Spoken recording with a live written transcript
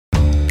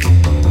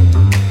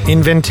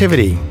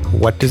Inventivity.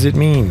 What does it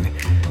mean?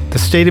 The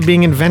state of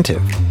being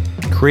inventive,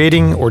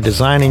 creating or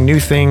designing new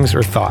things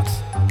or thoughts.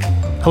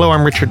 Hello,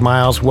 I'm Richard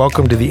Miles.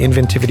 Welcome to the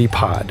Inventivity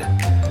Pod.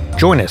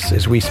 Join us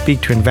as we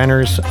speak to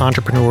inventors,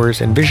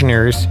 entrepreneurs, and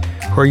visionaries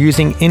who are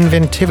using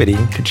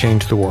inventivity to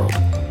change the world.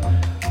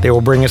 They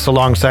will bring us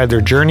alongside their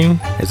journey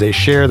as they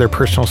share their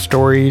personal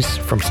stories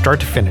from start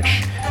to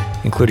finish,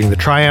 including the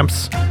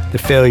triumphs, the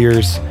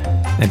failures,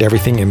 and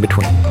everything in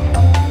between.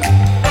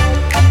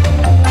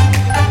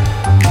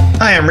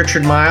 Hi, I'm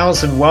Richard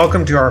Miles, and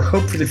welcome to our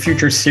Hope for the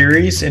Future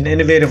series, an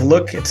innovative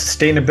look at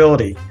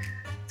sustainability.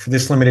 For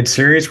this limited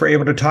series, we're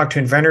able to talk to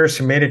inventors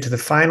who made it to the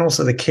finals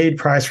of the Cade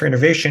Prize for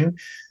Innovation,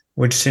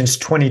 which since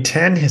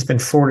 2010 has been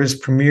Florida's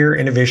premier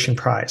innovation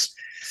prize.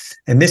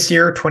 And this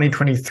year,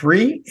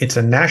 2023, it's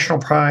a national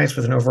prize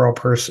with an overall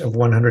purse of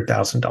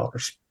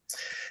 $100,000.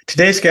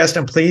 Today's guest,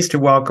 I'm pleased to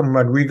welcome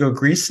Rodrigo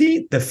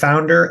Griesi, the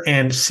founder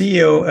and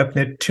CEO of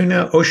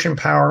NEPTUNYA Ocean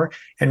Power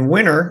and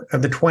winner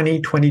of the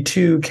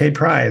 2022 Cade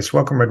Prize.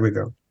 Welcome,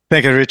 Rodrigo.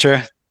 Thank you,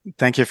 Richard.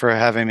 Thank you for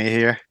having me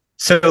here.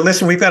 So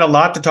listen, we've got a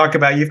lot to talk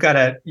about. You've got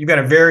a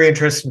very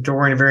interesting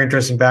story and a very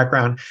interesting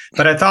background,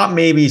 but I thought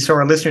maybe so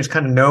our listeners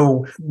kind of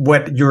know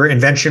what your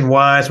invention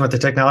was, what the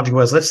technology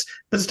was.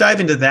 Let's dive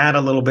into that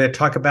a little bit,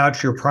 talk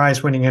about your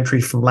prize-winning entry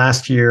from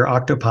last year,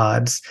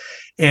 octopods.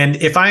 And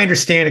if I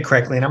understand it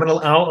correctly, and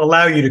I'll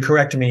allow you to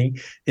correct me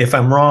if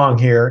I'm wrong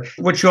here,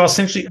 what you all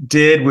essentially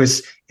did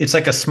was it's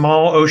like a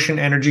small ocean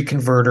energy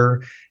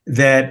converter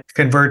that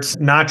converts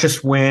not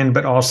just wind,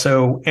 but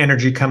also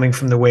energy coming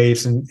from the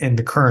waves and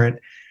the current.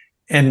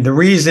 And the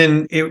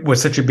reason it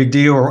was such a big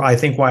deal, or I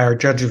think why our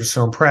judges were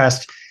so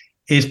impressed,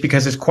 is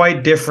because it's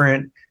quite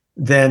different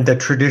than the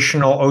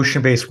traditional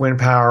ocean-based wind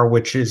power,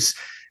 which is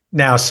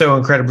now so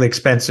incredibly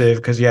expensive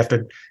because you have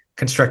to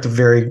construct a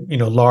very,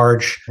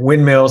 large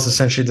windmills,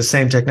 essentially the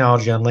same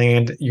technology on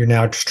land. You're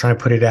now just trying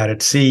to put it out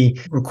at sea,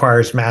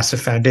 requires massive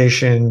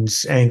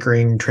foundations,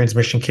 anchoring,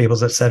 transmission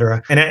cables, et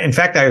cetera. And in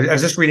fact, I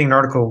was just reading an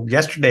article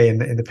yesterday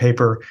in the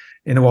paper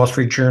in the Wall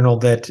Street Journal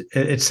that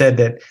it said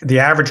that the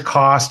average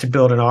cost to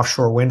build an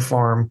offshore wind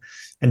farm,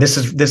 and this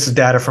is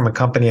data from a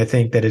company, I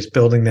think, that is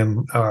building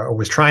them or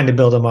was trying to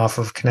build them off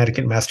of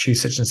Connecticut,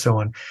 Massachusetts, and so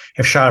on,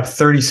 have shot up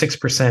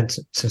 36%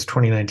 since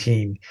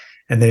 2019.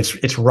 And then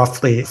it's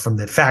roughly, from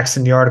the facts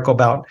in the article,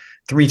 about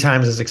 3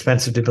 times as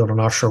expensive to build an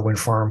offshore wind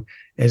farm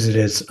as it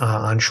is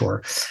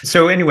onshore.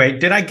 So anyway,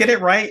 did I get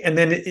it right? And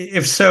then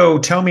if so,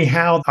 tell me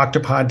how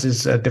Octopods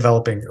is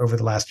developing over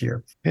the last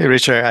year. Hey,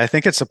 Richard, I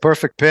think it's a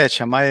perfect pitch.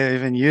 I might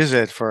even use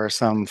it for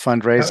some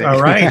fundraising. All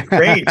right,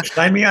 great.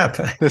 Sign me up.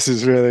 This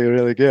is really,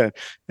 really good.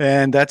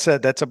 And that's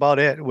about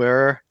it.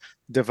 We're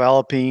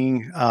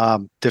developing a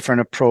different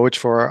approach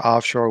for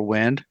offshore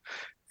wind.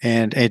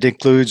 And it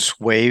includes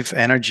wave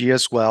energy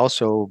as well.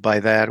 So by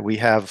that, we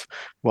have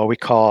what we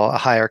call a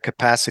higher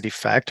capacity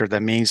factor.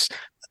 That means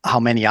how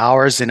many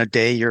hours in a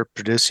day you're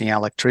producing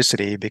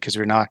electricity, because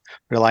we're not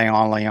relying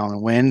only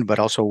on wind, but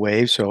also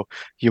waves. So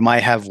you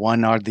might have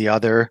one or the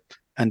other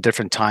at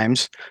different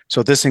times.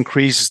 So this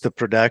increases the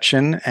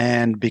production.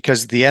 And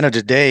because at the end of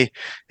the day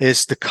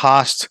is the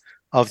cost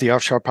of the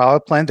offshore power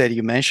plant that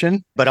you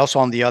mentioned, but also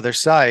on the other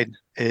side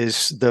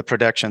is the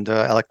production,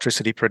 the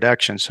electricity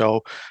production.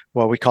 So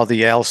what we call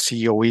the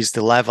LCOEs,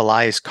 the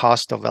levelized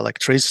cost of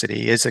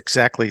electricity, is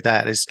exactly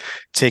that, is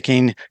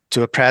taking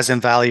to a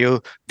present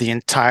value the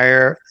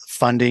entire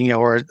funding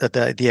or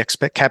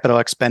the capital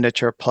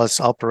expenditure plus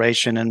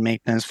operation and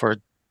maintenance for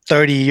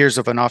 30 years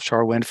of an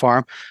offshore wind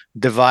farm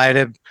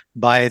divided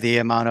by the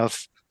amount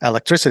of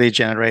electricity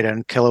generated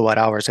in kilowatt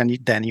hours, and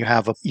then you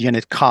have a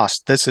unit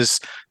cost. This is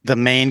the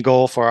main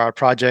goal for our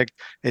project.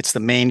 It's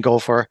the main goal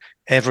for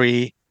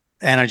every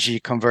energy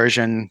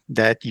conversion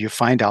that you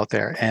find out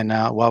there. And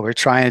what we're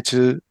trying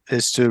to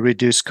is to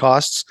reduce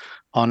costs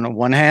on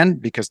one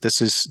hand, because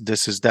this is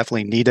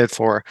definitely needed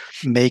for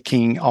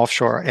making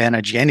offshore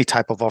energy, any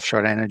type of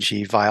offshore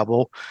energy,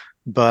 viable.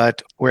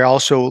 But we're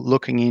also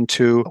looking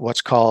into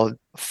what's called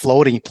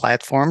floating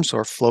platforms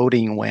or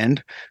floating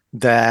wind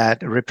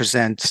that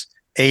represents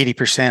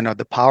 80% of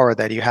the power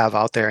that you have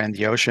out there in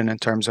the ocean in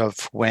terms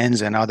of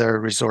winds and other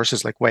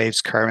resources like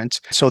waves,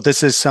 currents. So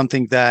this is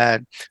something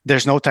that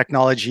there's no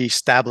technology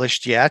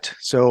established yet.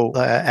 So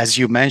as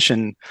you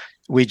mentioned,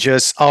 we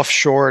just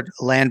offshored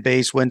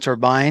land-based wind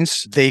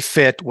turbines. They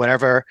fit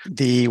whatever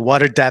the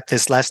water depth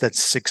is less than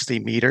 60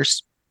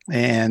 meters.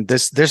 And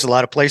there's a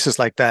lot of places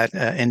like that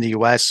in the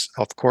US,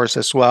 of course,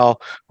 as well,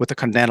 with the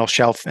continental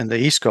shelf in the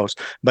East Coast.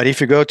 But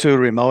if you go to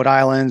remote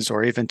islands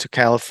or even to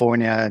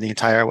California, the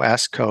entire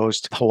West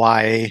Coast,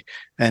 Hawaii,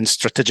 and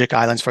strategic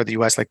islands for the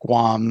US like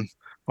Guam,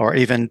 or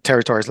even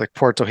territories like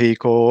Puerto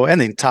Rico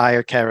and the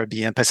entire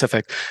Caribbean,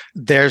 Pacific,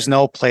 there's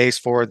no place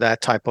for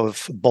that type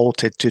of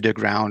bolted to the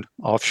ground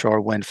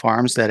offshore wind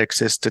farms that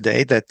exist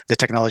today, that the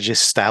technology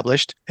is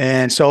established.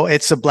 And so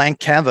it's a blank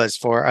canvas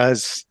for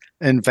us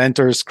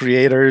inventors,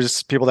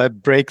 creators, people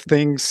that break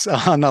things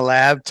on a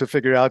lab to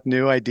figure out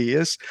new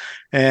ideas.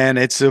 And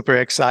it's super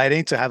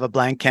exciting to have a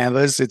blank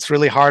canvas. It's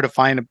really hard to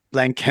find a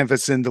blank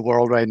canvas in the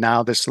world right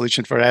now, the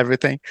solution for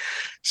everything.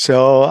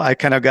 So I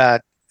kind of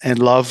got in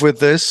love with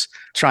this,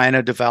 trying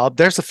to develop.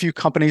 There's a few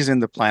companies in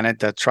the planet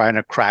that trying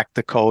to crack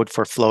the code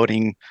for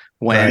floating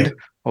wind, Right.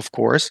 of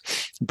course,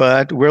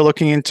 but we're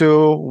looking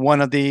into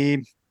one of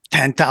the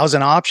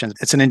 10,000 options.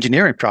 It's an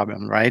engineering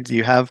problem, right?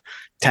 You have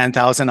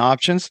 10,000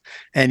 options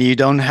and you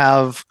don't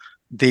have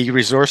the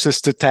resources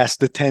to test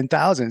the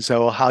 10,000.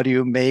 So how do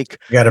you make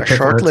You got to a pick one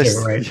short or two,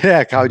 list? right?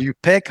 Yeah, how do you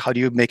pick? How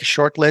do you make a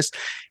short list?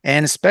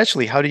 And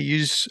especially how to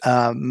use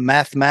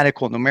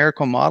mathematical,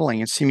 numerical modeling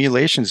and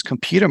simulations,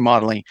 computer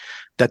modeling,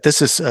 that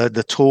this is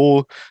the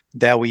tool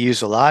that we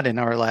use a lot in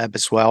our lab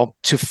as well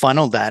to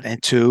funnel that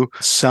into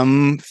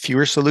some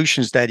fewer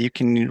solutions that you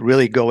can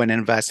really go and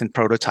invest in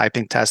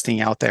prototyping, testing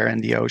out there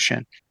in the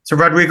ocean. So,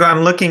 Rodrigo,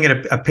 I'm looking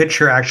at a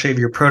picture actually of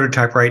your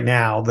prototype right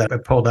now that I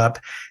pulled up.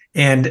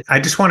 And I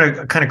just want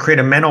to kind of create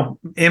a mental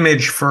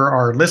image for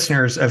our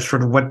listeners of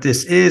sort of what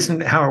this is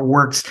and how it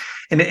works.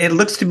 And it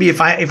looks to be,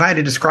 if I had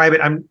to describe it,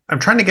 I'm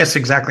trying to guess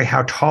exactly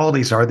how tall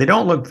these are. They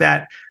don't look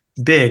that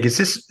big. Is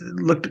this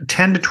look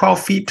 10 to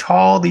 12 feet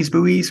tall, these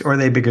buoys, or are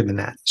they bigger than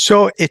that?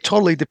 So it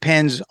totally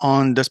depends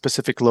on the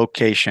specific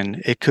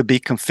location. It could be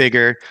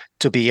configured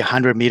to be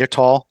 100-meter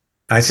tall.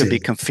 It could be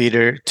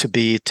configured to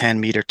be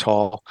 10-meter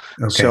tall.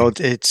 Okay. So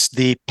it's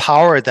the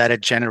power that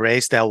it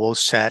generates that will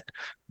set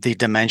the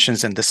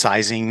dimensions and the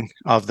sizing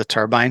of the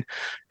turbine.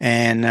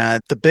 And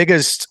the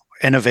biggest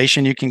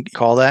innovation, you can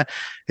call that,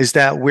 is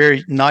that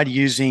we're not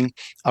using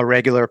a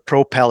regular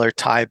propeller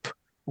type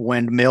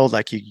windmill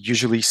like you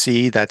usually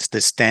see. That's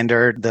the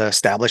standard, the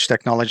established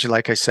technology,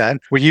 like I said.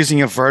 We're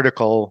using a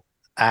vertical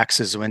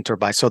axis wind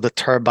turbine. So the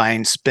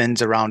turbine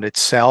spins around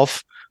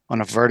itself on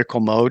a vertical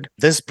mode.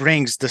 This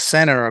brings the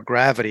center of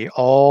gravity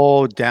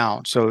all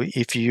down. So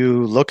if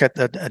you look at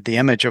the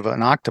image of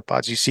an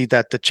octopus, you see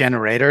that the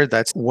generator,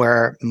 that's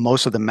where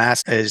most of the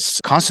mass is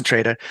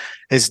concentrated,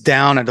 is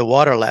down at the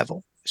water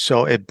level.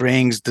 So it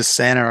brings the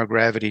center of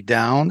gravity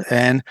down.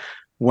 And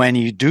when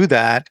you do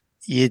that,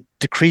 it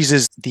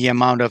decreases the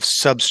amount of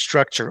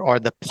substructure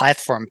or the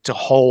platform to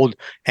hold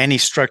any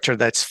structure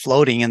that's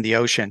floating in the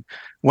ocean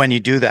when you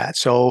do that.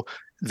 So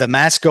the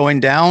mass going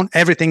down,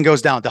 everything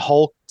goes down, the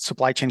whole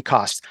supply chain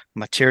cost,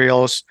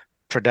 materials,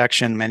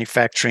 production,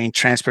 manufacturing,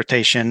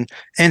 transportation,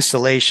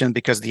 installation,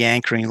 because the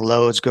anchoring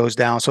loads goes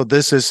down. So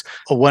this is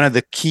one of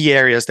the key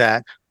areas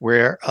that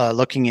we're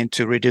looking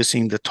into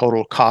reducing the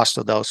total cost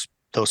of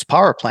those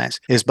power plants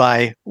is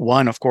by,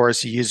 one, of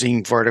course,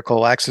 using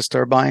vertical axis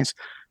turbines.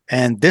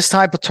 And this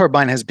type of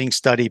turbine has been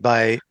studied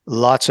by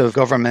lots of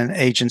government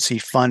agency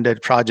funded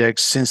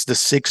projects since the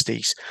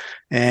 60s.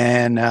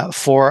 And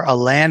for a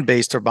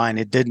land-based turbine,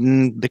 it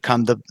didn't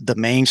become the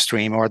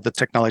mainstream or the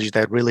technology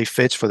that really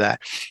fits for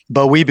that.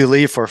 But we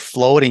believe for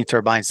floating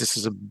turbines, this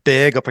is a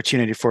big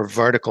opportunity for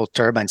vertical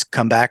turbines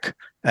come back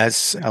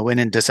as a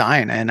winning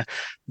design. And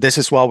this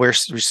is what we're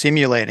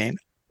simulating.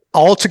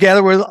 All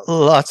together with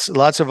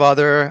lots of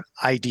other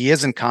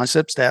ideas and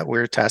concepts that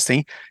we're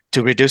testing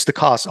to reduce the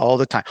cost all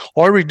the time,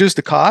 or reduce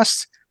the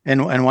costs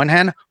in one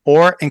hand,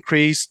 or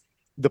increase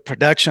the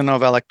production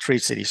of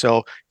electricity.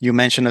 So you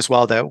mentioned as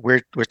well that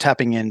we're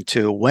tapping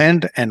into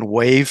wind and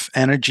wave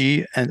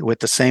energy and with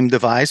the same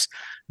device.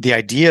 The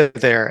idea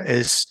there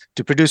is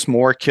to produce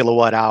more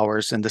kilowatt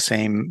hours in the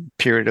same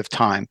period of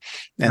time.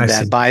 And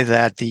then by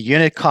that, the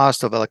unit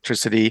cost of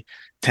electricity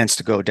tends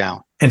to go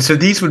down. And so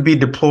these would be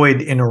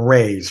deployed in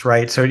arrays,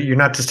 right? So you're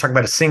not just talking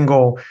about a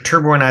single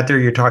turbine out there,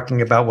 you're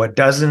talking about what,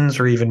 dozens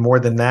or even more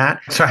than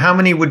that? So how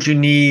many would you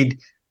need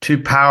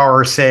to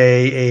power,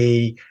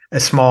 say, a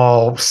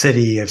small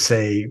city of,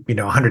 say,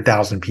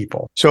 100,000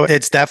 people? So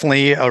it's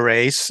definitely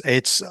arrays.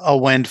 It's a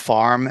wind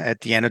farm.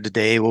 At the end of the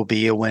day, it will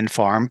be a wind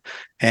farm,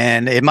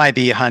 and it might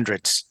be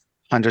hundreds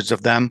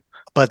of them.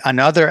 But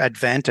another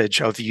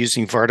advantage of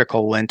using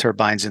vertical wind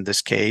turbines in this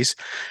case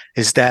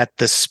is that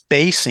the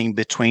spacing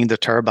between the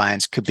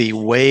turbines could be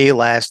way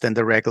less than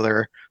the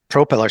regular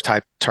propeller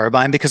type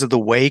turbine because of the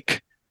wake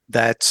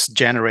that's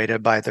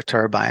generated by the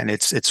turbine.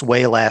 It's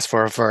way less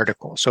for a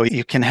vertical. So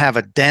you can have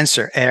a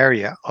denser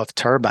area of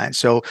turbines.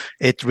 So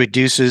it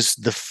reduces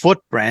the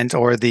footprint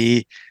or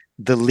the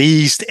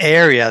least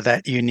area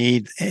that you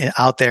need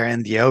out there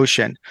in the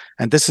ocean.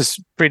 And this is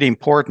pretty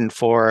important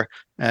for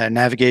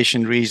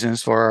navigation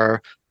reasons, for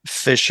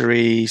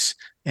fisheries,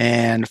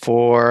 and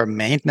for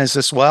maintenance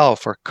as well,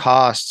 for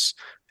costs.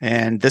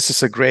 And this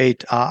is a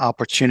great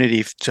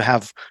opportunity to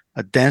have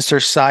a denser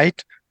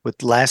site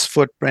with less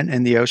footprint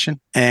in the ocean,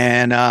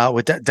 and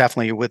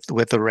definitely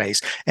with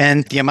arrays.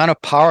 And the amount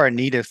of power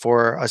needed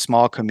for a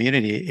small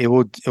community, it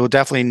will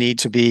definitely need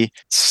to be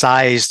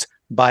sized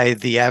by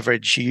the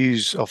average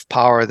use of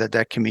power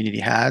that community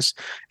has.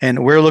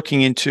 And we're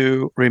looking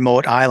into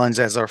remote islands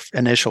as our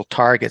initial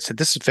targets. And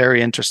this is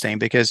very interesting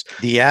because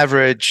the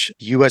average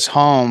US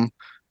home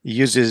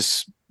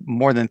uses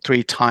more than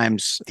 3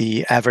 times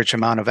the average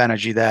amount of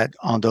energy that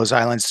on those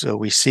islands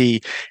we see.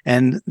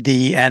 And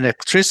the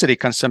electricity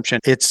consumption,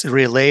 it's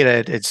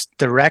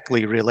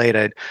directly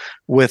related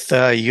with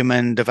the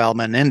Human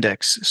Development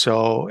Index.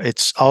 So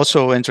it's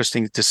also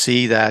interesting to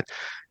see that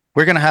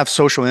we're going to have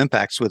social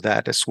impacts with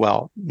that as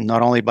well,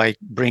 not only by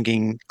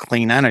bringing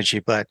clean energy,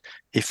 but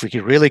if we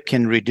really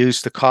can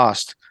reduce the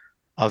cost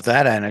of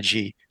that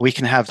energy, we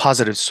can have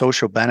positive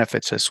social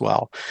benefits as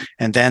well.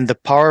 And then the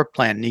power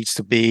plant needs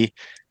to be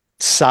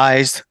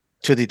sized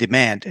to the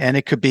demand. And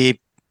it could be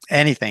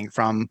anything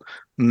from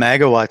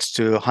megawatts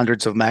to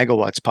hundreds of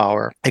megawatts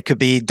power. It could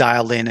be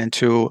dialed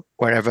into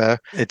wherever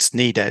it's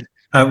needed.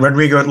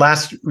 Rodrigo,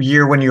 last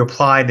year when you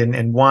applied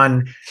and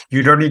won,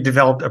 you'd already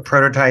developed a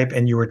prototype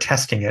and you were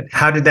testing it.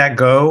 How did that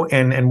go?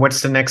 And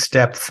what's the next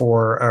step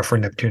for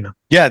NEPTUNYA?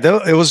 Yeah,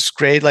 it was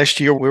great last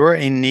year. We were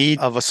in need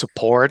of a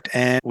support,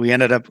 and we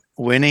ended up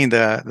winning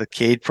the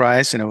Cade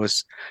Prize, and it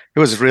was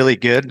really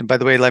good. By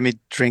the way, let me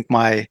drink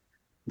my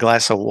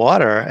glass of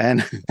water,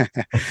 and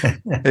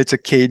it's a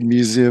Cade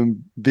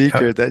Museum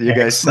beaker that you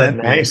guys sent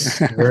me. Nice,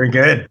 very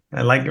good.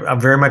 I'm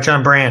very much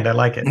on brand. I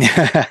like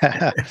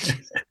it.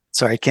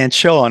 So I can't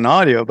show on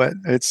audio, but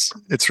it's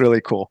really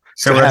cool.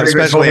 So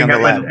especially on the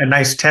lab, a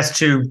nice test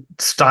tube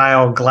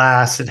style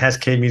glass. It has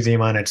Cade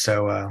Museum on it.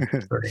 So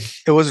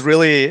it was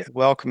really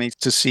welcoming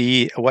to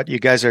see what you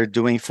guys are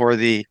doing for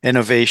the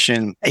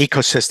innovation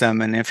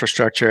ecosystem and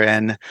infrastructure.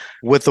 And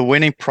with the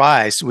winning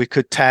prize, we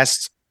could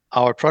test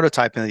our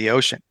prototype in the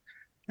ocean.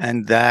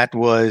 And that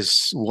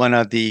was one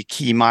of the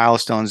key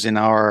milestones in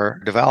our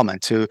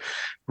development, to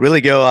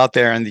really go out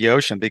there in the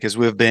ocean, because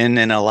we've been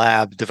in a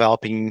lab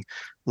developing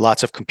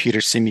lots of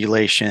computer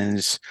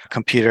simulations,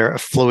 computer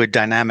fluid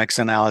dynamics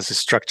analysis,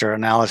 structure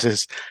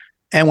analysis.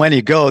 And when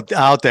you go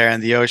out there in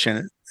the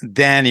ocean,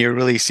 then you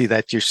really see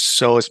that you're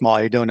so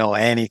small, you don't know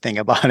anything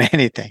about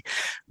anything,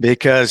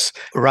 because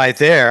right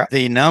there,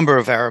 the number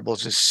of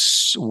variables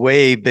is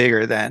way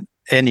bigger than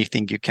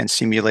anything you can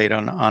simulate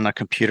on a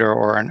computer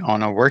or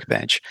on a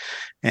workbench.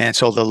 And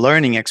so the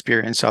learning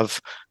experience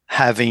of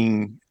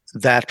having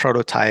that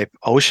prototype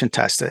ocean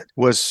tested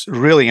was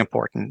really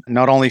important,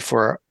 not only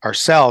for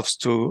ourselves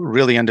to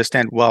really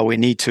understand what we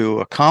need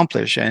to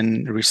accomplish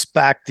and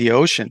respect the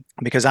ocean,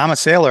 because I'm a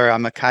sailor,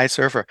 I'm a kite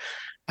surfer.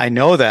 I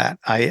know that.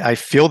 I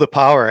feel the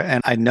power,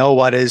 and I know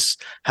what is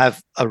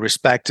have a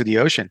respect to the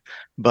ocean.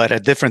 But a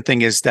different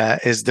thing is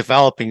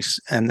developing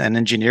an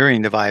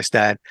engineering device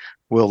that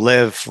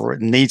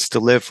needs to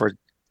live for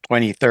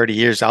 20, 30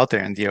 years out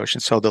there in the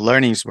ocean. So the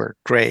learnings were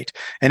great.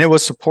 And it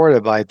was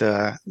supported by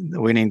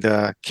winning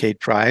the Cade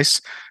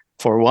Prize,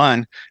 for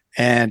one.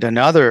 And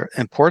another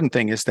important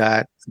thing is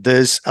that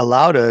this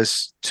allowed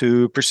us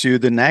to pursue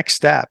the next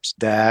steps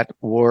that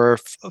were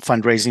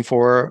fundraising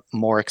for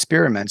more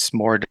experiments,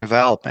 more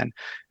development.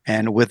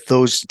 And with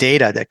those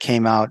data that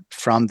came out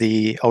from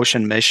the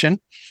ocean mission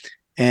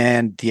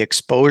and the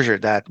exposure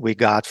that we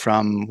got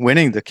from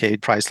winning the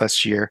Cade Prize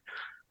last year,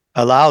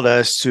 allowed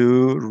us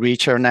to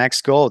reach our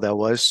next goal that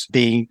was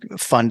being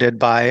funded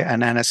by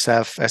an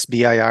NSF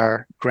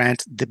SBIR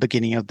grant at the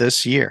beginning of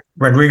this year.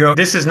 Rodrigo,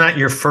 this is not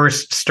your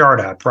first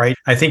startup, right?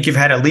 I think you've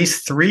had at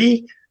least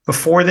 3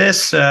 before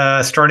this,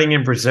 starting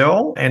in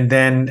Brazil and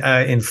then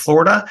in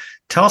Florida.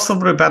 Tell us a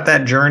little bit about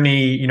that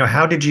journey.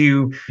 How did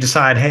you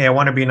decide, hey, I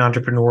want to be an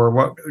entrepreneur?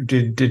 What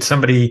did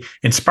somebody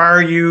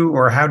inspire you,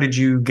 or how did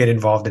you get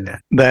involved in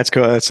that? That's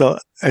cool. It's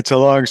a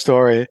long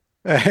story.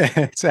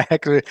 It's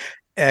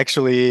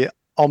actually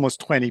almost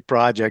 20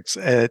 projects,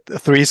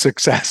 3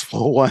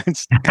 successful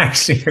ones.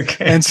 Actually,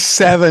 okay. And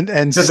 7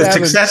 and so the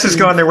successes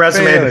go on the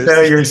resume, the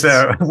failures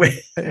though.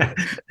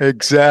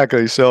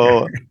 Exactly.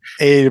 So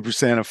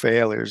 80% of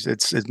failures.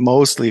 It's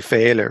mostly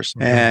failures.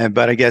 Mm-hmm.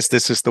 But I guess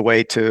this is the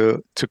way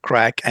to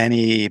crack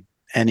any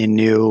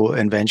new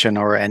invention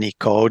or any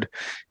code.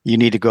 You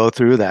need to go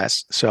through that.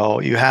 So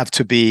you have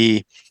to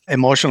be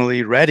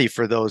emotionally ready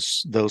for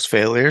those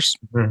failures.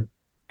 Mm-hmm.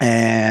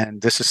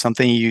 And this is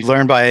something you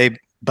learn by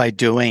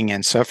doing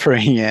and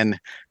suffering, and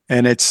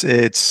it's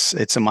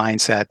a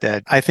mindset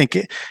that I think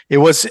it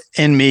was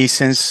in me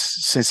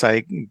since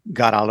I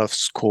got out of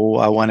school.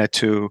 I wanted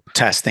to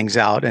test things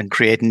out and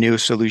create new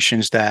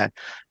solutions that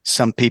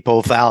some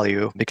people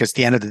value, because at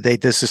the end of the day,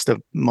 this is the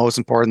most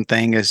important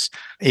thing, is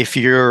if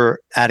you're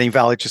adding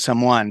value to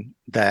someone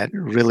that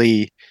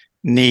really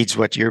needs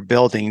what you're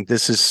building,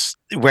 this is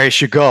where you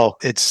should go.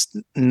 It's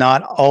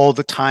not all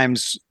the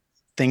times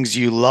things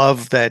you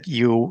love that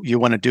you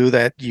want to do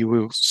that you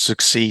will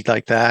succeed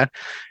like that.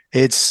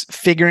 It's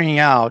figuring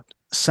out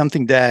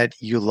something that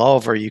you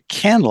love or you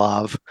can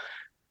love,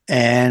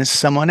 and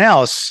someone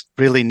else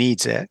really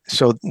needs it.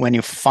 So when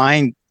you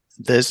find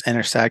this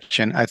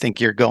intersection, I think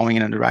you're going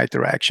in the right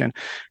direction.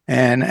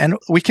 And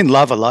we can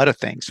love a lot of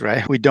things,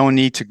 right? We don't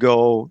need to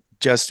go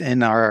just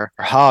in our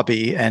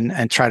hobby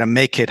and try to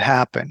make it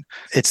happen.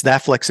 It's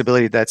that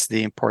flexibility that's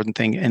the important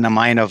thing in the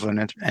mind of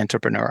an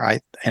entrepreneur,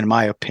 in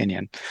my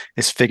opinion,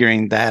 is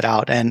figuring that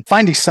out and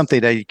finding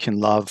something that you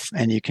can love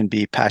and you can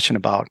be passionate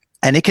about.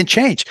 And it can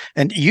change,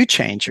 and you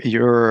change,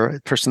 your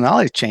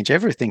personality change,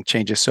 everything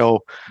changes. So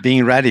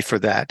being ready for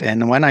that.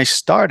 And when I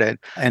started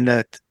in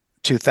the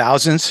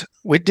 2000s,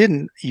 we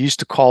didn't used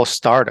to call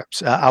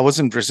startups. I was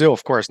in Brazil,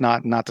 of course,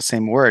 not the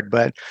same word,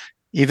 but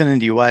even in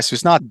the US,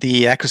 it's not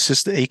the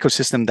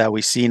ecosystem that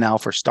we see now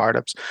for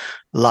startups.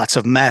 Lots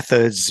of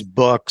methods,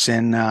 books,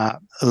 and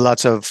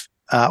lots of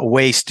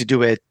ways to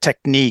do it,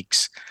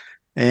 techniques.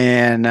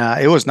 And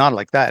it was not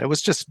like that. It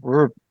was just,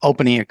 we're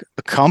opening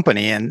a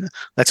company and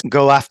let's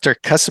go after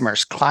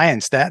customers,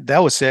 clients. That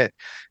was it.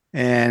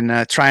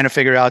 And trying to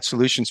figure out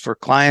solutions for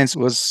clients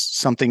was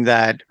something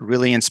that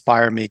really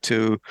inspired me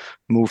to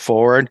move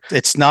forward.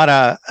 It's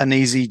not an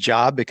easy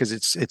job because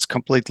it's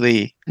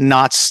completely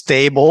not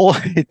stable.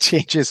 It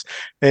changes.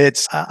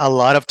 It's a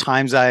lot of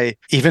times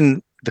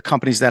even the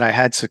companies that I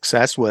had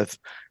success with,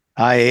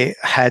 I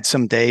had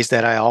some days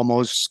that I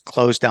almost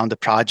closed down the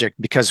project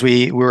because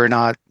we were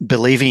not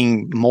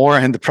believing more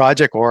in the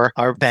project, or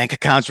our bank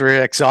accounts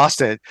were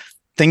exhausted.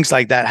 Things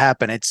like that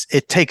happen.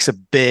 It takes a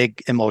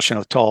big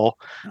emotional toll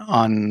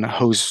on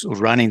who's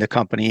running the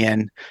company,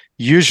 and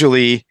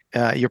usually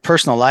your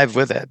personal life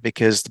with it,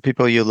 because the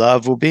people you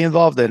love will be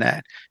involved in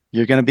it.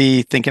 You're going to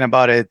be thinking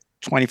about it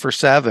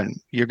 24/7.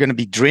 You're going to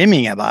be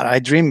dreaming about it. I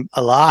dream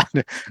a lot,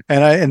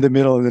 and in the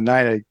middle of the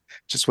night, I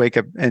just wake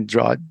up and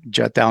jot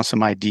down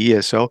some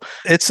ideas. So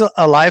it's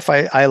a life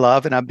I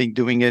love, and I've been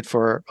doing it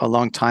for a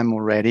long time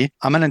already.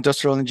 I'm an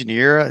industrial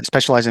engineer,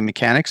 specialized in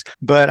mechanics,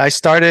 but I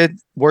started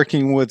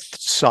working with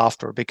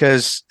software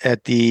because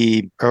at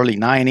the early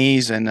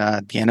 90s and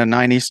the end of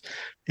 90s,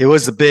 it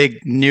was a big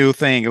new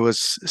thing. It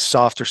was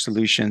software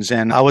solutions.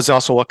 And I was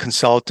also a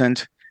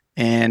consultant,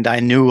 and I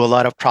knew a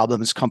lot of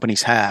problems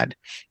companies had.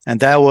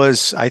 And that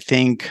was, I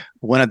think,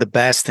 one of the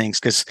best things,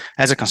 because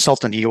as a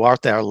consultant, you are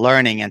out there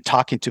learning and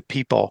talking to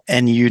people,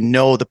 and you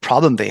know the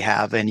problem they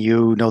have, and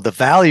you know the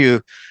value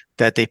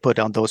that they put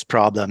on those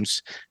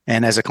problems.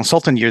 And as a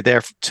consultant, you're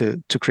there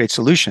to create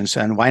solutions.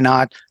 And why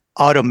not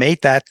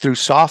automate that through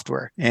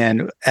software?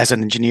 And as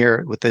an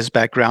engineer with this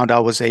background, I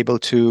was able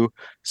to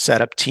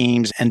set up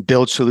teams and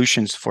build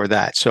solutions for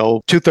that.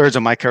 So 2/3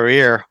 of my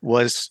career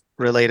was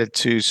related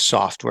to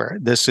software.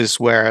 This is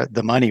where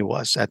the money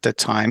was at the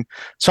time.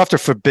 Software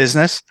for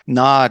business,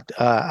 not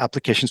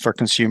applications for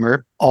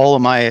consumer. All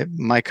of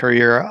my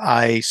career,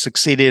 I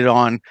succeeded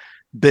on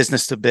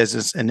business to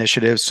business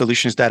initiatives,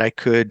 solutions that I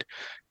could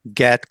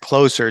get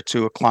closer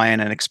to a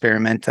client and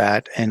experiment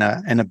that in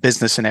a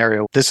business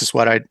scenario. This is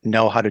what I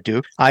know how to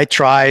do. I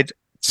tried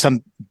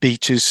some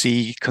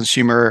B2C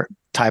consumer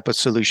type of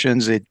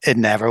solutions. It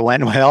never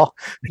went well.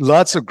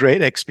 Lots of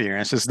great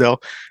experiences though.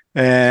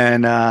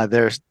 And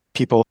there's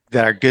people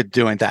that are good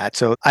doing that.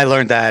 So I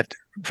learned that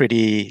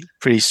pretty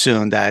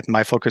soon that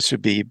my focus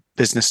should be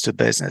business to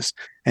business.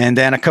 And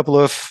then a couple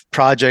of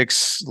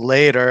projects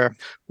later,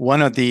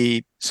 one of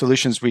the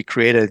solutions we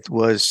created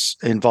was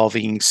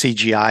involving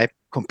CGI,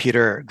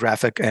 computer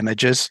graphic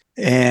images,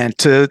 and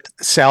to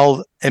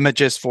sell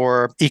images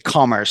for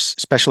e-commerce,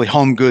 especially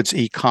home goods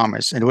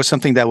e-commerce. And it was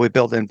something that we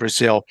built in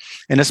Brazil,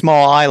 in a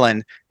small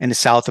island in the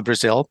south of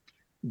Brazil.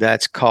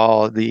 That's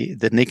called,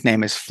 the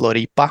nickname is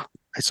Floripa.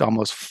 It's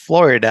almost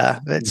Florida.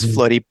 It's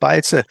Floripa.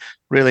 It's a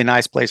really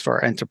nice place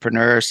for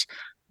entrepreneurs,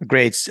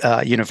 great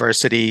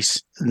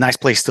universities, nice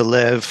place to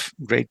live,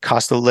 great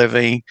cost of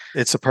living.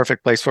 It's a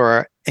perfect place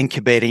for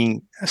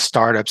incubating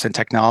startups and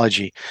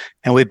technology.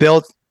 And we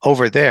built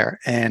over there.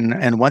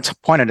 And once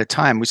upon a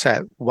time, we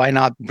said, why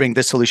not bring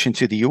this solution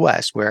to the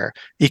US, where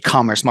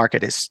e-commerce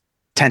market is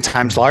 10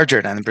 times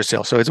larger than in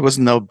Brazil? So it was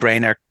a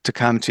no-brainer to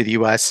come to the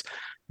US,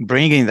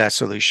 bringing that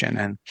solution.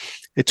 And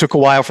it took a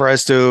while for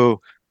us to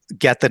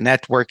get the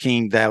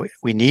networking that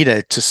we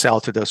needed to sell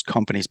to those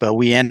companies. But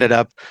we ended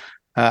up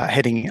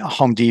hitting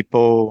Home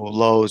Depot,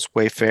 Lowe's,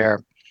 Wayfair,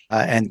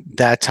 and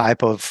that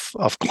type of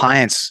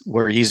clients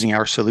were using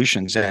our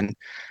solutions. And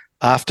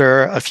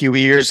after a few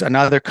years,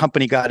 another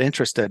company got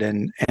interested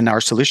in our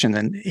solution,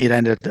 and it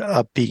ended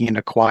up being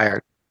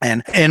acquired.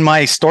 And in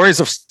my stories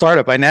of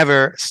startup, I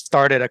never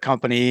started a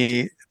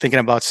company thinking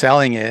about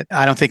selling it.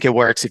 I don't think it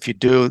works if you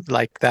do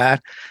like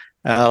that.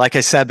 Like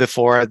I said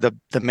before, the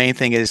main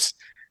thing is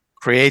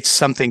create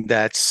something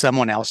that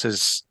someone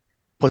else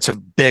puts a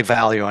big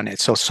value on it.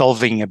 So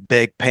solving a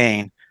big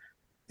pain,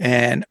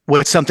 and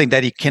with something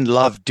that you can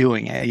love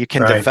doing it. You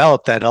can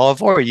develop that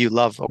love, or you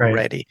love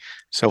already.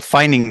 So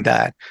finding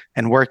that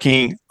and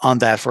working on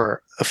that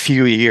for a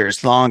few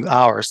years, long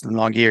hours and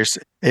long years,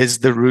 is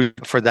the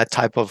root for that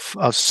type of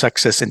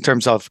success. In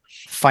terms of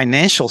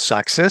financial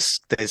success,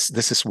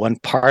 this is one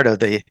part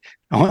of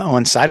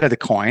one side of the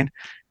coin.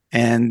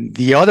 And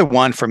the other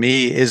one for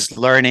me is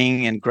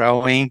learning and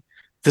growing.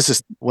 This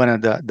is one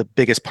of the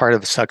biggest part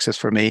of the success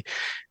for me.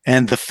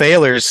 And the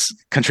failures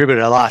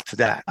contributed a lot to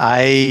that.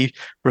 I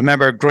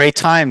remember great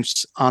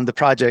times on the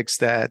projects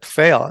that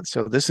failed.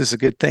 So this is a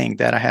good thing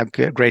that I have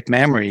great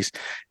memories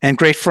and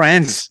great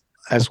friends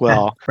as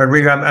well.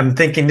 Rodrigo, I'm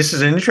thinking this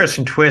is an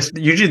interesting twist.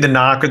 Usually the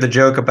knock or the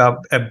joke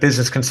about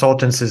business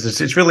consultants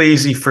is it's really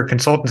easy for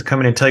consultants to come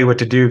in and tell you what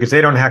to do because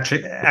they don't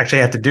actually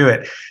have to do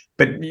it.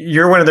 But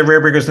you're one of the rare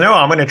people who goes, no,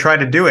 I'm going to try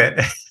to do it.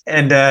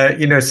 And,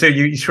 so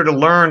you sort of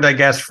learned, I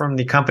guess, from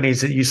the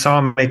companies that you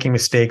saw making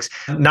mistakes,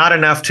 not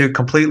enough to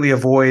completely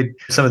avoid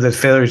some of the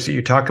failures that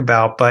you talk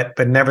about, but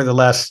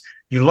nevertheless,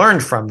 you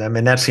learned from them,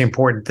 and that's the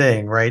important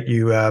thing, right?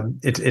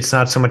 It's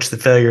not so much the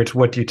failure; it's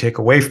what do you take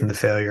away from the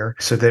failure,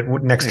 so that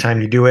next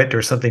time you do it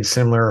or something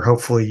similar,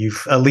 hopefully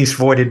you've at least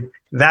avoided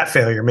that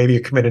failure. Maybe you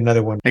commit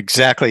another one.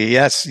 Exactly.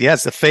 Yes.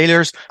 Yes. The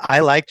failures.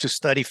 I like to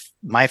study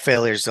my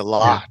failures a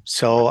lot,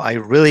 so I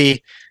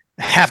really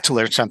have to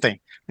learn something.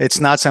 It's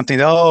not something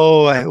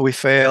that, we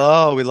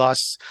fail, we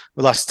lost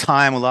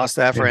time, we lost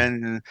effort,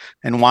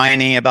 and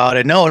whining about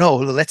it. No,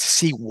 let's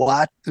see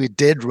what we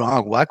did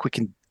wrong, what we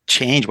can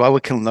change, what we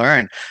can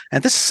learn,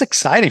 and this is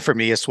exciting for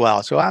me as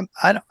well. So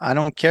I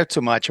don't care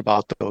too much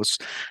about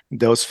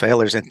those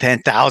failures and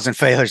 10,000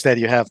 failures that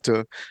you have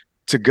to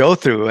go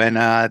through,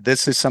 and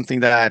this is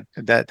something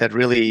that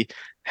really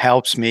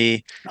helps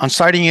me on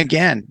starting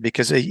again,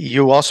 because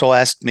you also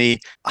asked me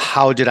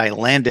how did I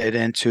land it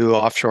into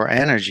offshore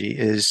energy,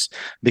 is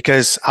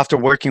because after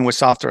working with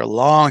software a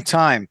long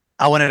time,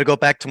 I wanted to go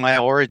back to my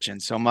origin.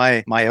 So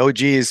my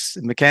OG is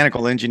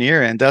mechanical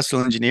engineer,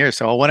 industrial engineer.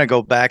 So I want to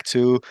go back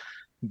to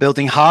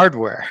building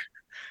hardware.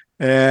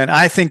 And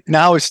I think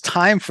now it's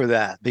time for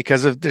that,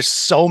 because there's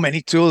so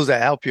many tools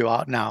that help you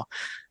out now,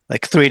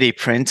 like 3D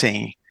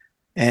printing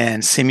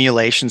and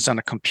simulations on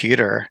a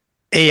computer,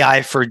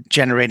 AI for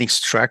generating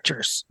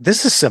structures.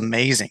 This is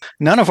amazing.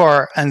 None of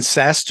our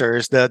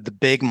ancestors, the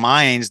big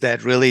minds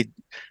that really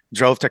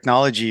drove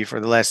technology for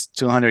the last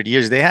 200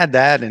 years, they had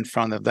that in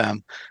front of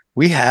them.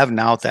 We have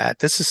now that.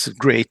 This is a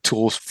great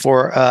tool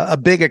for a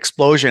big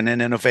explosion in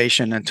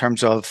innovation in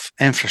terms of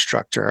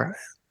infrastructure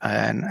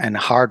and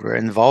hardware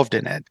involved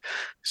in it.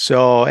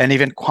 So, and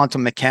even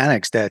quantum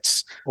mechanics,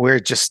 we're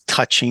just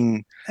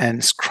touching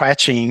and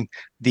scratching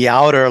the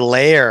outer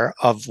layer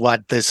of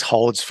what this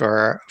holds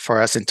for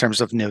us in terms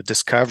of new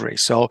discovery.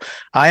 So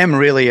I am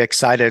really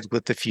excited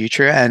with the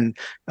future, and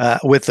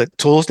with the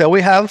tools that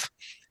we have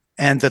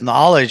and the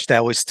knowledge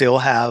that we still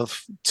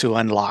have to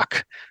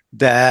unlock.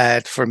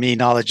 That for me,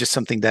 knowledge is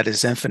something that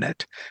is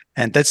infinite.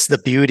 And that's the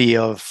beauty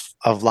of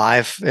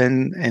life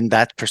in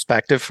that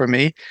perspective for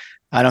me.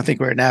 I don't think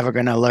we're never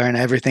going to learn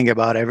everything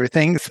about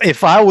everything.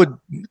 If I would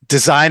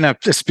design a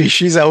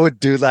species, I would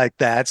do like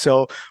that.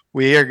 So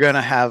we are going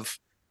to have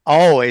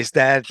always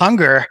that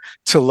hunger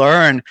to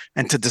learn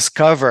and to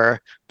discover,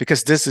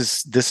 because this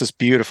is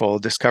beautiful.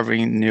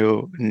 Discovering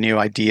new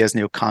ideas,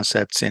 new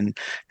concepts, and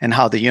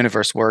how the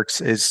universe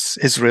works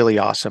is really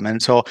awesome.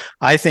 And so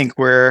I think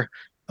we're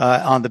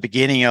on the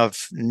beginning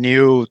of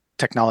new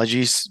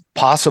technologies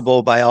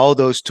possible by all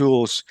those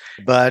tools,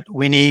 but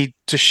we need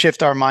to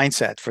shift our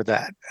mindset for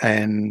that.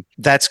 And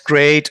that's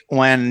great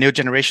when new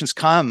generations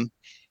come,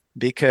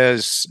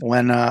 because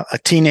when a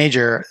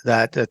teenager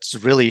that's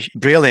really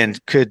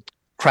brilliant could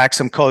crack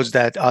some codes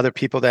that other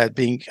people that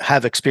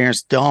have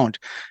experience don't,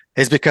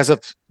 is because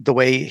of the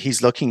way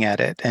he's looking at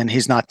it, and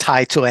he's not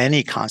tied to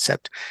any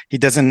concept. He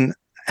doesn't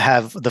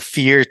have the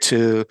fear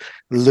to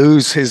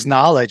lose his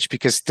knowledge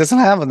because he doesn't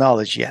have a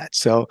knowledge yet.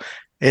 So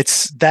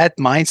it's that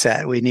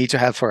mindset we need to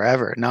have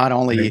forever, not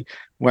only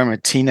when we're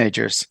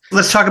teenagers.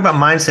 Let's talk about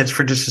mindsets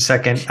for just a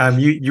second.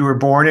 You were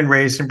born and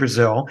raised in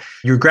Brazil.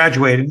 You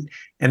graduated,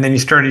 and then you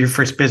started your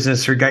first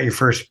business, or got your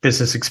first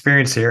business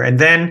experience here. And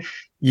then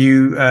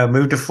you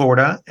moved to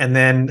Florida, and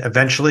then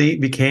eventually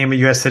became a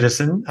U.S.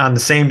 citizen on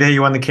the same day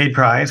you won the Cade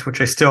Prize, which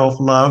I still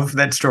love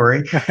that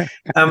story.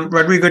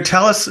 Rodrigo,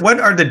 tell us, what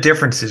are the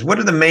differences? What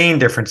are the main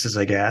differences,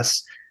 I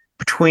guess,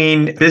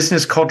 between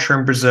business culture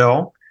in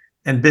Brazil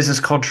and business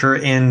culture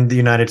in the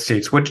United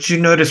States? What did you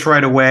notice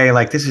right away?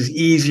 Like, this is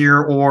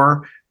easier,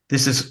 or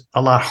this is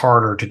a lot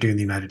harder to do in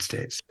the United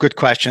States? Good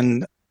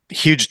question.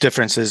 Huge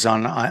differences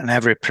on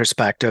every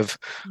perspective,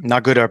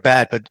 not good or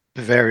bad, but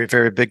very,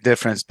 very big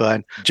difference.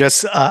 But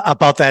just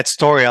about that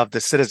story of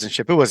the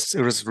citizenship, it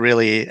was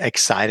really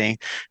exciting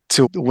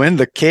to win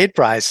the Cade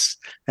Prize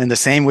in the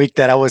same week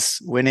that I was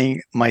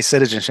winning my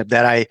citizenship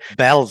that I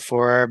battled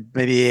for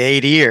maybe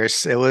 8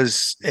 years.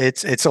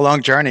 It's a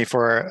long journey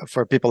for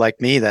people like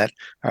me that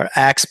are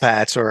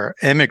expats or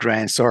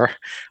immigrants or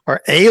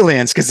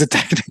aliens, because the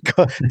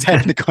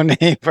technical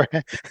name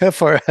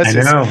for us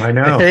I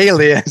know.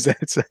 aliens.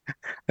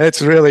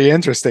 It's really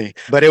interesting.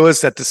 But it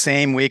was at the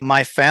same week,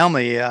 my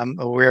family,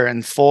 we're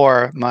in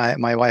four,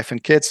 my wife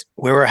and kids,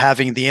 we were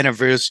having the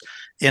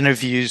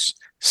interviews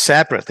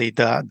separately.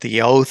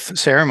 The oath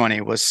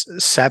ceremony was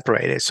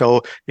separated.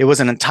 So it was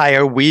an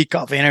entire week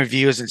of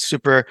interviews, and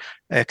super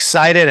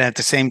excited and at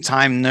the same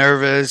time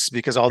nervous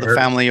because all the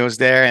family was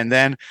there. And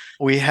then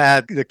we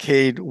had the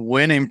Cade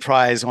winning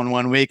prize on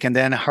 1 week, and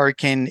then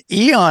Hurricane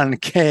Ian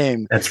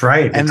came. That's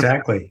right, and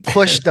exactly.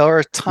 pushed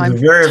our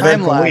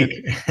timeline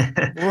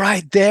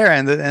right there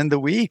and the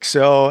week.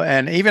 So,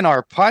 and even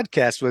our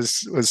podcast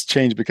was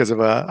changed because of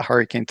a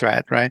hurricane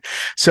threat, right?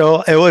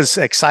 So it was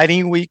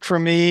exciting week for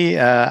me.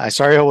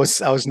 Sorry I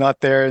was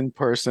not there in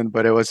person,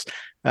 but it was.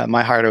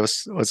 My heart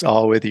was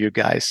all with you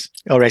guys.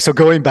 All right, so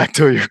going back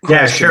to your question.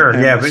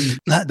 Yeah, sure.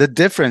 But the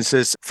difference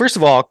is, first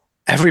of all,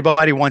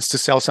 everybody wants to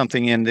sell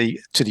something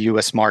to the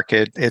U.S.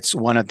 market. It's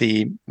one of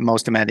the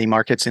most demanding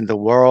markets in the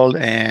world,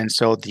 and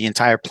so the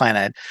entire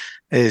planet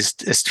is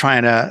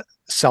trying to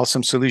sell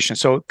some solutions.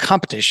 So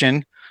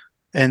competition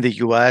in the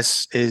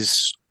US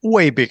is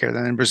way bigger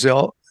than in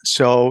Brazil.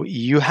 So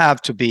you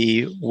have to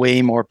be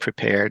way more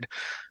prepared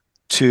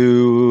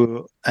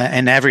to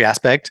in every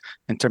aspect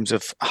in terms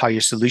of how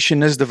your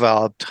solution is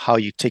developed, how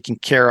you're taking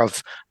care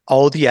of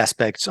all the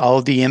aspects,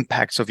 all the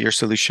impacts of your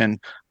solution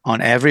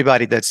on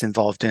everybody that's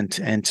involved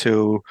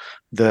into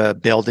the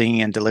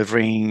building and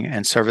delivering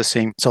and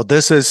servicing. So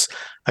this is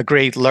a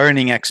great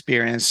learning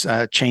experience,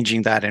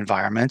 changing that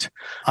environment.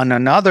 On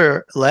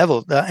another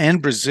level, in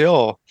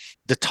Brazil,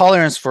 the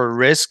tolerance for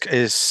risk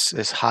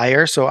is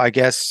higher. So I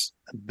guess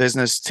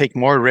business take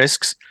more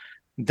risks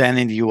than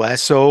in the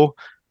US. So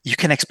you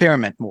can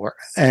experiment more.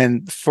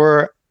 And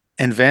for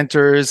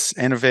inventors,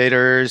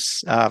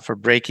 innovators, for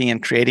breaking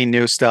and creating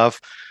new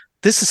stuff,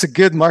 this is a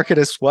good market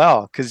as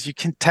well because you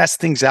can test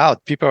things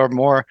out. People are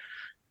more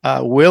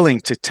willing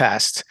to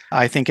test.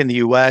 I think in the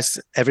US,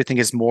 everything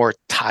is more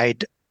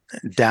tied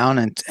down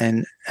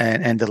and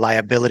the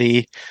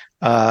liability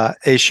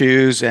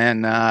issues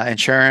and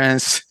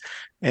insurance.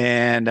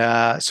 And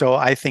so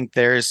I think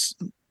there's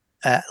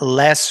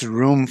less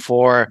room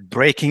for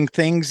breaking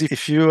things,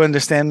 if you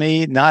understand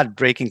me, not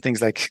breaking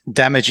things like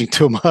damaging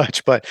too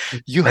much, but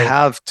you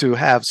have to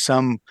have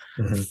some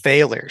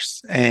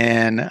failures.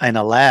 And in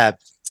a lab,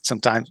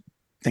 sometimes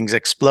things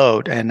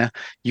explode and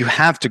you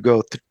have to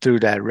go through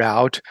that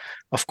route.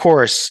 Of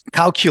course,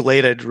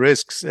 calculated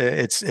risks,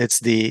 it's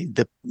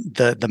the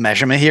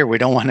measurement here. We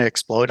don't want to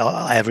explode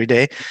every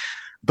day,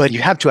 but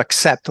you have to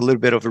accept a little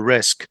bit of a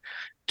risk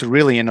to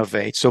really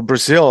innovate. So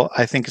Brazil,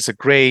 I think, is a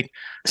great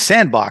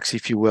sandbox,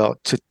 if you will,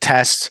 to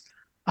test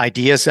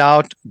ideas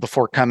out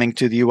before coming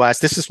to the US.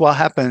 This is what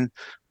happened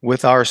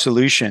with our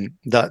solution,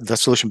 the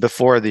solution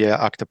before the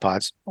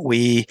octopods.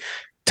 We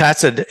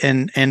tested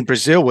in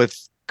Brazil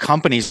with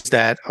companies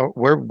that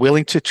were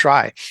willing to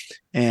try.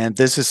 And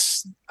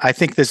I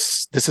think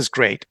this is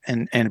great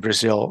in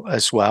Brazil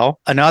as well.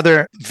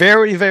 Another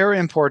very, very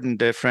important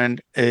difference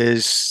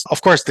is,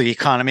 of course, the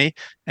economy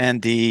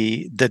and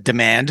the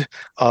demand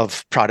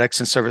of products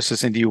and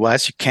services in the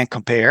US. You can't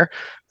compare.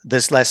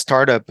 This last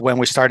startup, when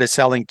we started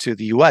selling to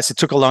the US, it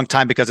took a long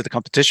time because of the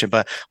competition.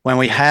 But when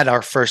we had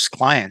our first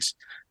clients,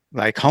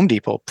 like Home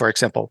Depot, for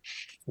example,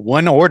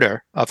 one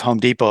order of Home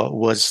Depot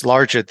was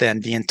larger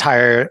than the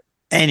entire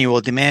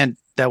annual demand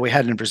that we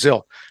had in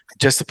Brazil,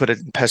 just to put it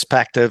in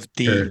perspective,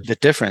 the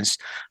difference.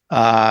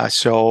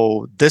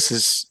 So this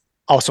is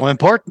also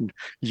important.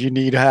 You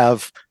need to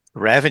have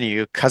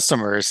revenue,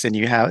 customers, and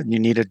you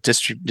need a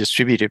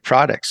distributed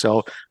product.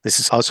 So this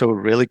is also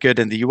really good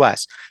in the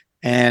US.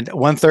 And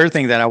one third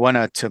thing that I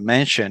wanted to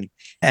mention,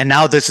 and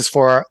now this is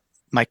for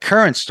my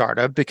current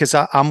startup, because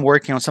I'm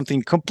working on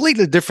something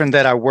completely different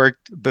that I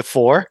worked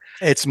before.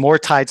 It's more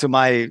tied to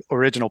my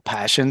original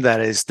passion, that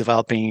is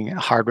developing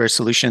hardware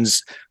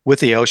solutions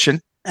with the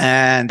ocean.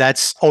 And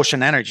that's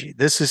ocean energy.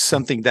 This is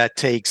something that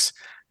takes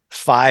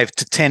 5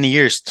 to 10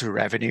 years to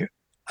revenue.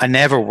 I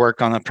never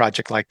worked on a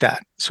project like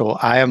that. So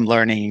I am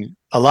learning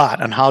a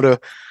lot on how to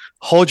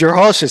hold your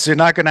horses. You're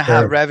not going to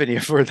have revenue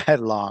for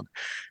that long.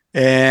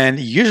 And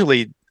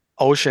usually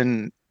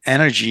ocean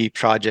energy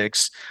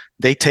projects,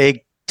 they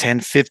take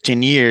 10,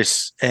 15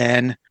 years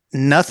and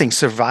nothing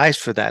survives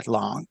for that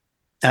long.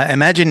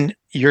 Imagine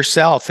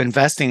yourself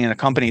investing in a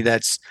company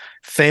that's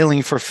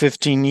failing for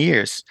 15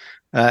 years.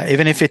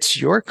 Even if it's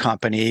your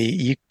company,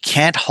 you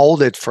can't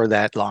hold it for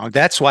that long.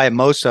 That's why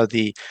most of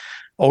the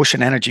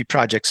ocean energy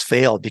projects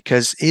fail,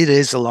 because it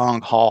is a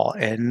long haul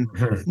and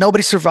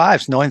nobody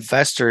survives. No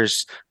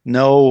investors,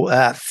 no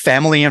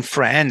family and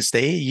friends.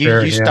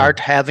 You start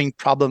having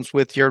problems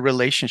with your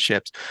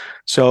relationships.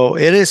 So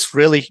it is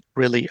really,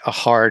 really a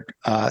hard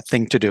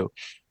thing to do.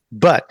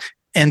 But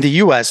in the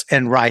US,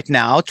 and right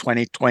now,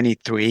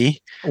 2023,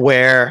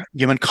 where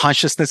human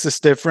consciousness is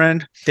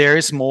different, there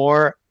is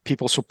more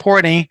people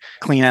supporting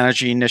clean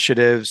energy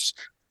initiatives,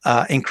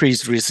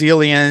 increased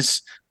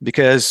resilience,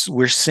 because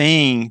we're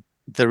seeing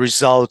the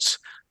results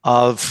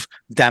of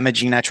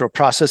damaging natural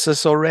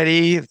processes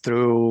already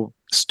through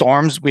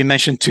storms. We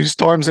mentioned 2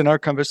 storms in our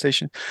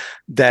conversation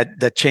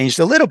that changed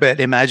a little bit.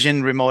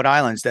 Imagine remote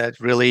islands that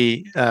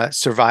really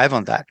survive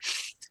on that.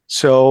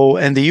 So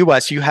in the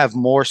US, you have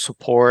more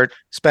support,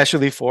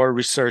 especially for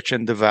research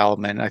and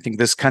development. I think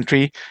this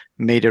country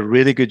made a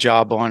really good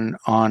job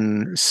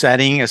on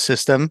setting a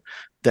system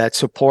that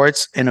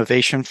supports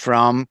innovation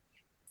from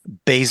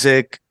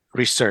basic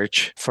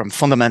research, from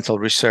fundamental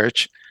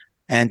research,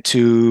 and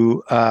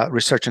to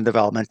research and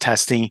development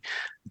testing.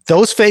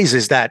 Those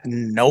phases that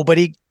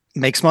nobody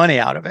makes money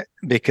out of it,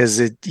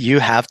 because you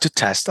have to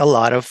test a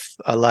lot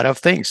of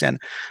things. And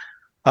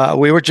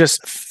we were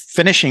just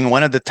finishing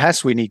one of the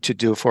tests we need to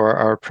do for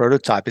our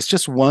prototype. It's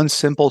just one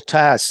simple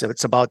test. So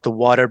it's about the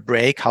water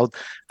break, how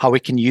we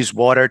can use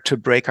water to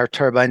break our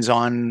turbines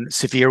on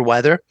severe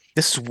weather.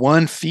 This is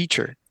one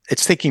feature.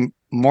 It's taking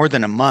more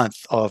than a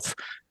month of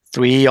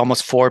 3,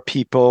 almost 4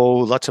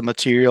 people, lots of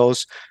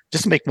materials,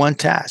 just to make one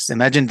test.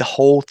 Imagine the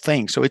whole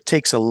thing. So it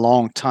takes a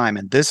long time.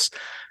 And this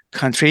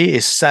country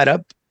is set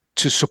up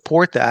to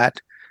support that.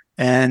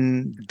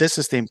 And this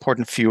is the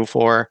important fuel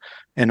for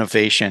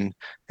innovation,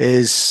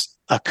 is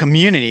a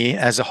community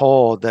as a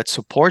whole that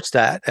supports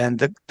that. And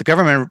the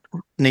government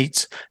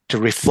needs to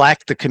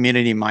reflect the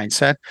community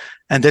mindset.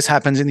 And this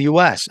happens in the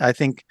US. I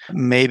think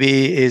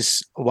maybe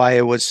is why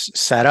it was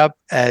set up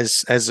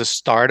as a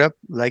startup.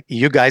 Like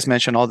you guys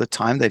mention all the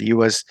time that he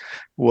was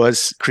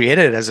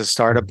created as a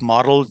startup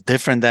model,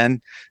 different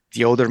than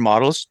the older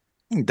models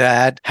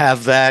that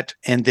have that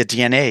in the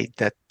DNA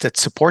that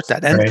support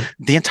that. And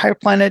the entire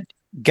planet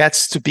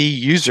gets to be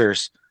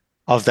users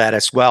of that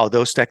as well.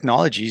 Those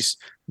technologies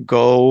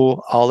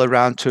go all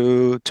around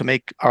to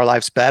make our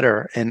lives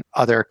better in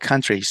other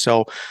countries.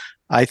 So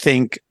I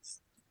think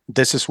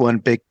this is one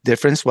big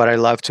difference, what I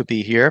love to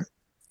be here.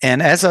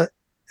 And as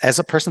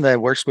a person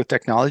that works with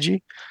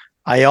technology,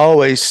 I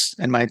always,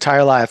 in my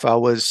entire life, I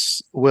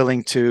was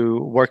willing to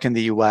work in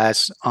the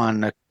US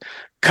on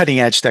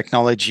cutting edge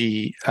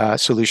technology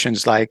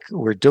solutions like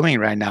we're doing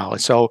right now.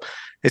 So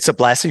it's a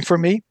blessing for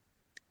me.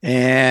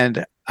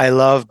 And I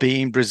love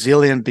being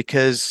Brazilian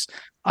because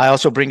I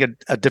also bring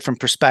a different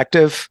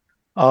perspective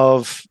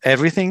of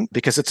everything,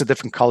 because it's a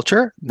different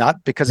culture,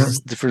 not because it's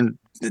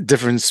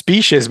different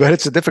species, but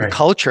it's a different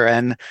culture,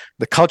 and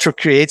the culture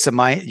creates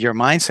your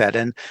mindset.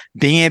 And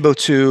being able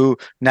to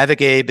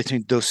navigate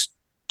between those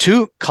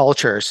two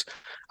cultures,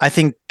 I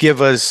think,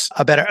 give us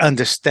a better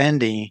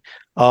understanding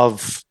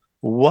of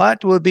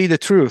what will be the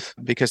truth,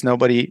 because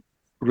nobody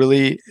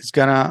really is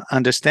gonna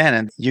understand,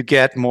 and you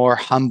get more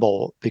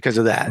humble because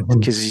of that,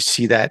 because you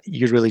see that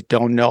you really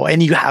don't know,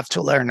 and you have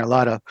to learn a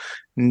lot of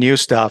new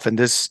stuff, and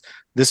this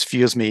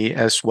fuels me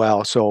as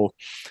well. So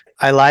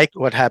I like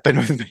what happened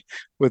with me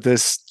with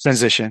this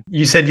transition.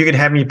 You said you could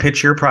have me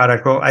pitch your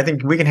product. Well, I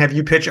think we can have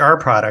you pitch our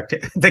product,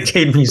 the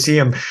Cade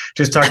Museum,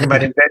 just talking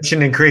about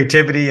invention and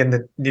creativity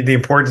and the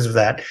importance of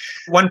that.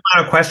 One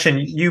final question.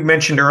 You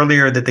mentioned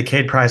earlier that the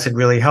Cade Prize had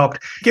really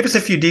helped. Give us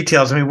a few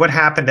details. I mean, what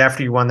happened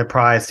after you won the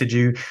prize? Did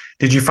you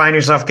find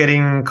yourself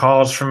getting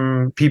calls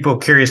from people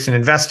curious in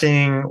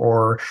investing,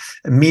 or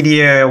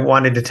media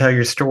wanted to tell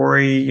your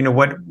story? You know,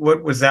 what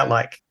was that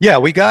like? Yeah,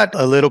 we got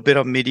a little bit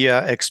of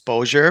media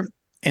exposure.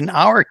 In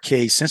our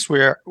case, since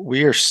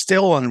we are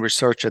still on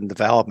research and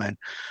development,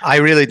 I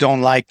really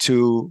don't like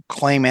to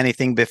claim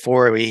anything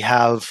before we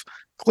have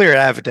clear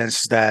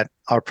evidence that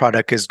our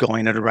product is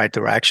going in the right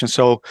direction.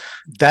 So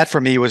that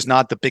for me was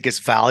not the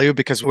biggest value,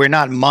 because we're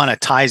not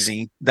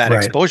monetizing that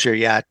exposure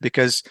yet,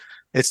 because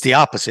it's the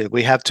opposite.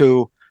 We have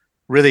to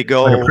really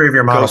go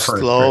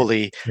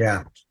slowly. First,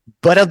 yeah.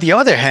 But on the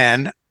other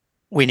hand,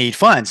 we need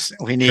funds.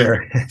 We need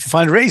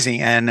fundraising.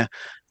 And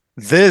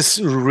this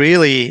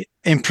really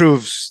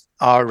improves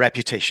our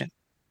reputation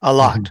a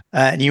lot.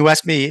 And you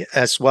asked me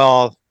as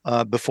well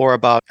before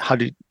about how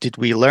did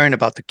we learn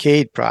about the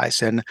Cade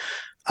Prize. And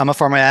I'm a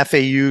former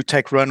FAU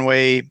Tech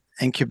Runway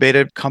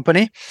incubated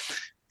company,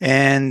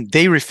 and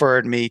they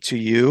referred me to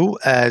you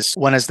as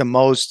one of the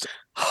most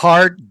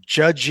hard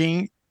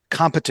judging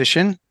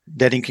competition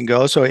that you can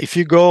go. So if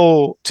you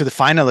go to the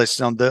finalists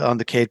on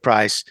the Cade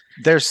Prize,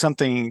 there's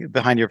something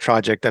behind your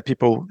project that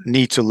people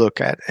need to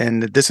look at.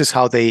 And this is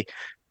how they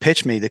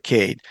pitch me the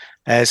Cade,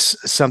 as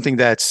something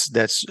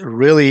that's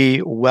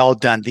really well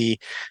done. The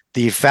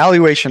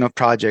evaluation of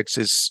projects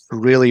is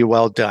really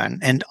well done,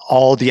 and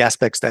all the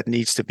aspects that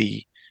needs to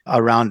be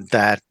around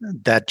that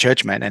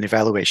judgment and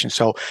evaluation.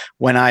 So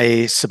when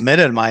I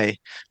submitted my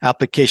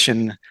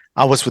application,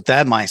 I was with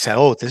that mindset.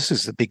 Oh, this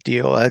is a big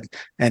deal,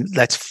 and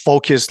let's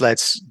focus.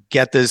 Let's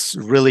get this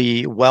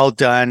really well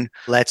done.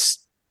 Let's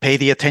pay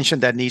the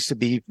attention that needs to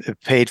be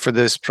paid for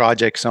this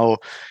project. So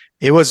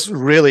it was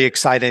really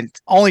exciting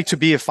only to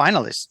be a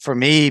finalist. For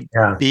me,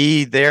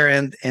 be there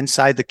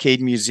inside the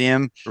Cade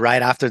Museum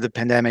right after the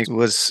pandemic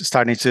was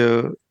starting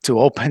to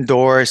open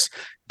doors,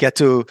 get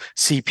to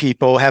see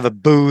people, have a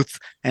booth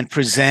and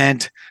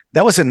present.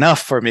 That was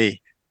enough for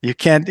me. You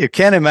can't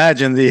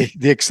imagine the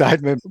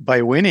excitement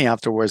by winning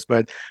afterwards,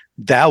 but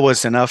that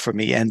was enough for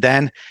me. And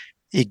then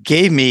it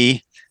gave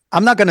me,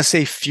 I'm not going to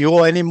say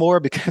fuel anymore,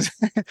 because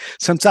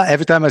sometimes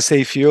every time I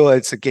say fuel,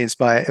 it's against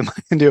my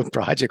new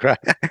project, right?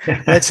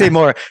 Let's say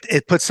more.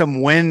 It put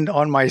some wind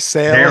on my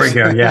sails. There we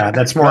go. Yeah,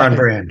 that's more on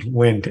brand.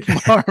 Wind.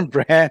 More on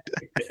brand.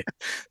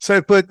 So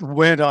it put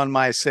wind on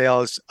my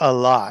sails a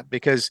lot,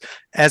 because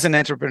as an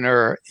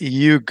entrepreneur,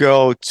 you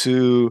go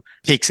to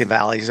peaks and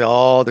valleys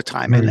all the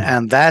time.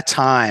 And that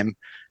time,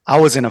 I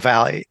was in a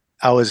valley.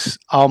 I was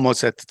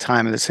almost at the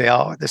time of the say,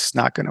 oh, this is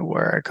not going to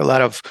work. A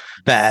lot of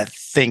bad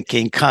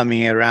thinking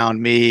coming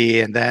around me.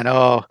 And then,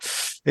 oh,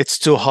 it's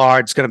too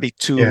hard. It's going to be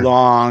too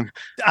long.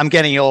 I'm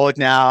getting old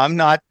now. I'm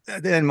not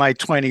in my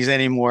 20s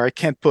anymore. I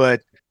can't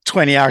put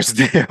 20 hours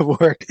a day of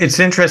work. It's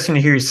interesting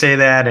to hear you say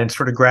that, and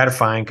sort of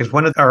gratifying, because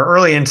one of our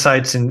early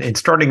insights in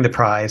starting the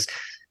prize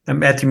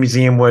at the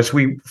museum was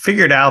we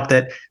figured out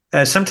that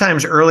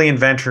sometimes early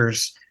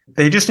inventors,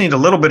 they just need a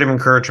little bit of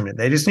encouragement.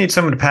 They just need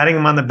someone patting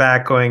them on the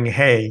back going,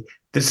 hey,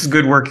 this is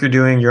good work you're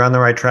doing. You're on the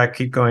right track.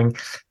 Keep going.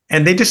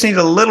 And they just need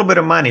a little bit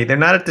of money. They're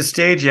not at the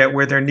stage yet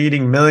where they're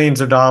needing millions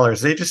of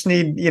dollars. They just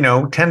need,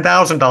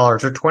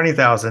 $10,000 or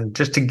 $20,000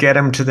 just to get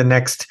them to the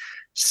next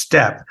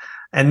step.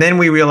 And then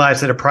we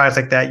realized that a prize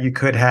like that, you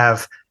could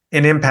have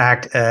an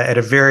impact at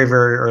a very,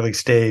 very early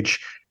stage,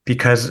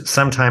 because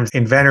sometimes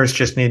inventors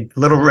just need a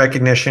little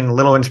recognition, a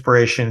little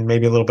inspiration,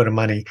 maybe a little bit of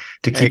money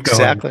to keep going.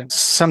 Exactly.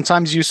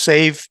 Sometimes you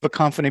save a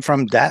company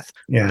from death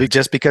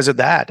just because of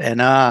that.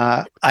 And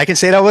I can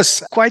say that I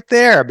was quite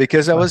there,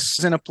 because I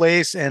was in a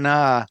place and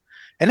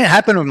it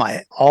happened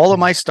with all of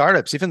my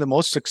startups, even the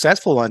most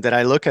successful one that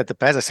I look at the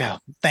past, I say, oh,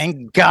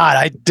 thank God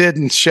I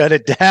didn't shut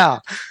it down,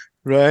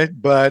 right?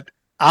 But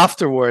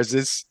afterwards,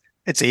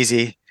 it's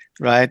easy,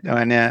 right?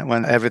 When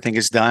everything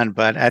is done.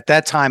 But at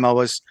that time, I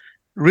was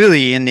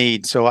really in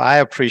need. So I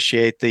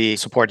appreciate the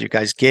support you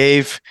guys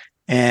gave,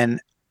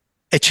 and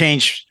it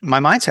changed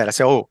my mindset. I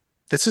said, oh,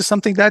 this is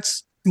something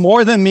that's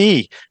more than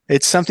me.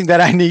 It's something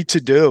that I need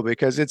to do,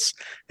 because it's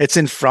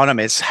in front of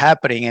me. It's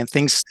happening, and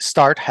things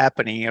start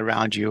happening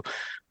around you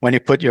when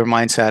you put your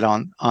mindset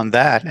on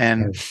that.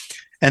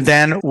 And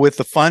then with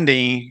the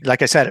funding,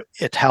 like I said,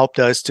 it helped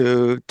us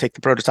to take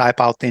the prototype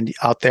out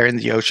there in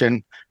the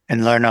ocean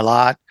and learn a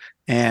lot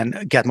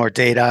and get more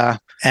data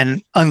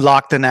and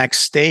unlock the next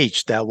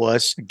stage, that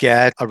was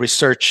get a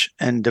research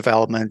and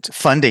development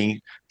funding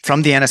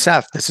from the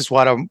NSF. This is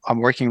what I'm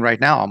working right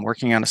now. I'm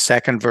working on a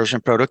second version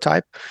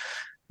prototype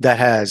that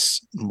has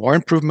more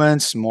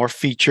improvements, more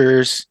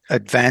features,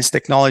 advanced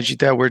technology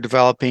that we're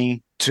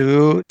developing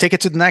to take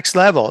it to the next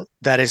level.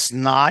 That is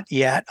not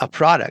yet a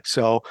product.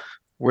 So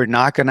we're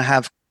not going to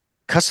have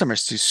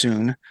customers too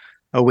soon.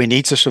 We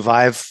need to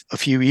survive a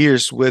few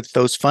years with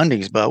those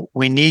fundings, but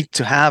we need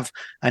to have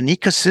an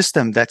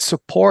ecosystem that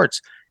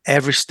supports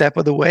every step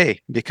of the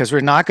way, because we're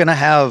not going to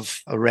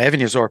have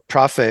revenues or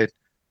profit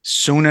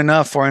soon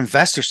enough for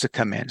investors to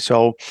come in.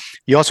 So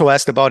you also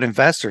asked about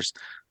investors.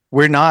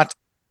 We're not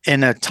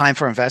in a time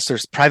for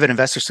private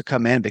investors to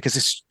come in, because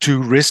it's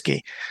too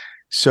risky.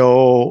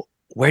 So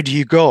where do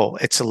you go?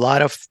 It's a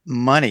lot of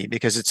money,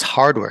 because it's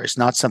hardware. It's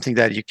not something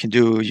that you can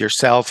do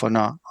yourself on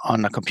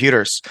a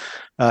computers.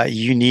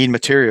 You need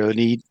material.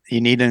 You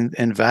need to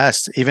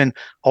invest. Even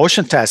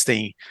ocean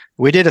testing.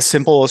 We did a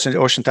simple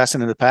ocean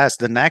testing in the past.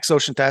 The next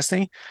ocean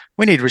testing,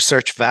 we need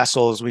research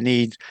vessels. We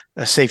need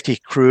a safety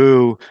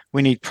crew.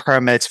 We need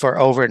permits for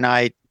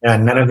overnight. Yeah,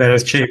 none of that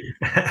is cheap.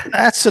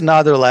 That's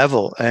another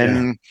level.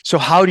 And so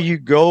how do you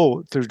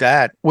go through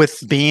that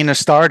with being a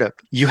startup?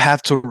 You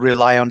have to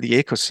rely on the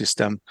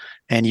ecosystem,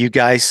 and you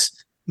guys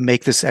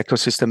make this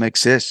ecosystem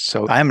exist.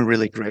 So I'm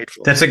really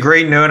grateful. That's a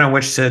great note on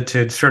which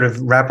to sort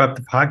of wrap up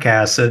the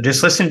podcast. So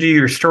just listen to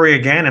your story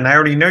again, and I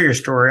already know your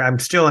story. I'm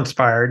still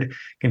inspired,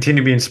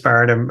 continue to be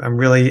inspired.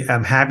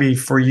 I'm happy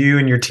for you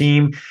and your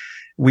team.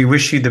 We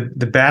wish you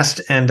the best.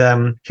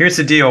 And here's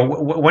the deal.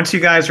 Once you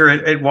guys are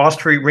at Wall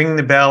Street ringing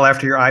the bell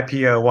after your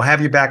IPO, we'll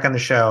have you back on the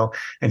show,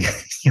 and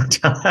you'll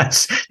tell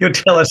us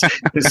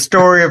the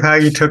story of how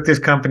you took this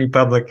company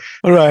public.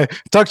 All right.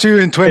 Talk to you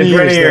in 20 years.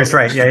 20 years,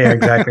 right. Yeah,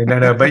 exactly.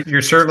 No. But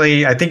you're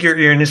certainly, I think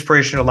you're an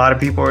inspiration to a lot of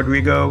people,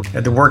 Rodrigo,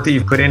 the work that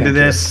you've put into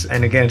this.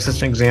 And again, it's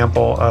just an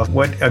example of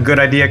what a good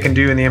idea can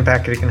do and the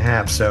impact it can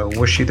have. So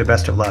wish you the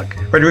best of luck.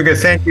 Rodrigo,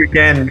 thank you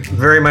again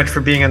very much for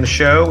being on the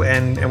show.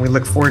 And we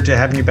look forward to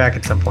having you back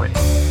at some point.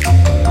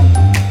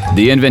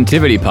 The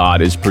Inventivity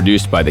Pod is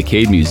produced by the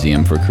Cade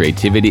Museum for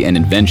Creativity and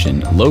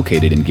Invention,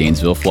 located in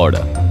Gainesville,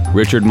 Florida.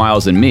 Richard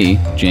Miles and me,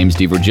 James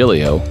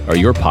DiVirgilio, are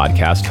your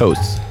podcast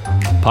hosts.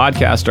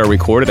 Podcasts are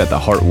recorded at the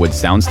Heartwood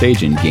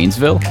Soundstage in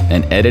Gainesville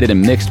and edited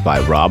and mixed by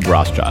Rob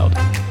Rothschild.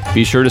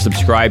 Be sure to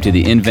subscribe to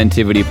the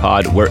Inventivity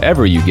Pod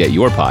wherever you get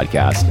your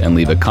podcast, and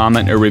leave a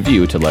comment or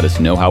review to let us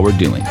know how we're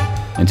doing.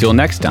 Until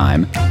next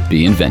time,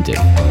 be inventive.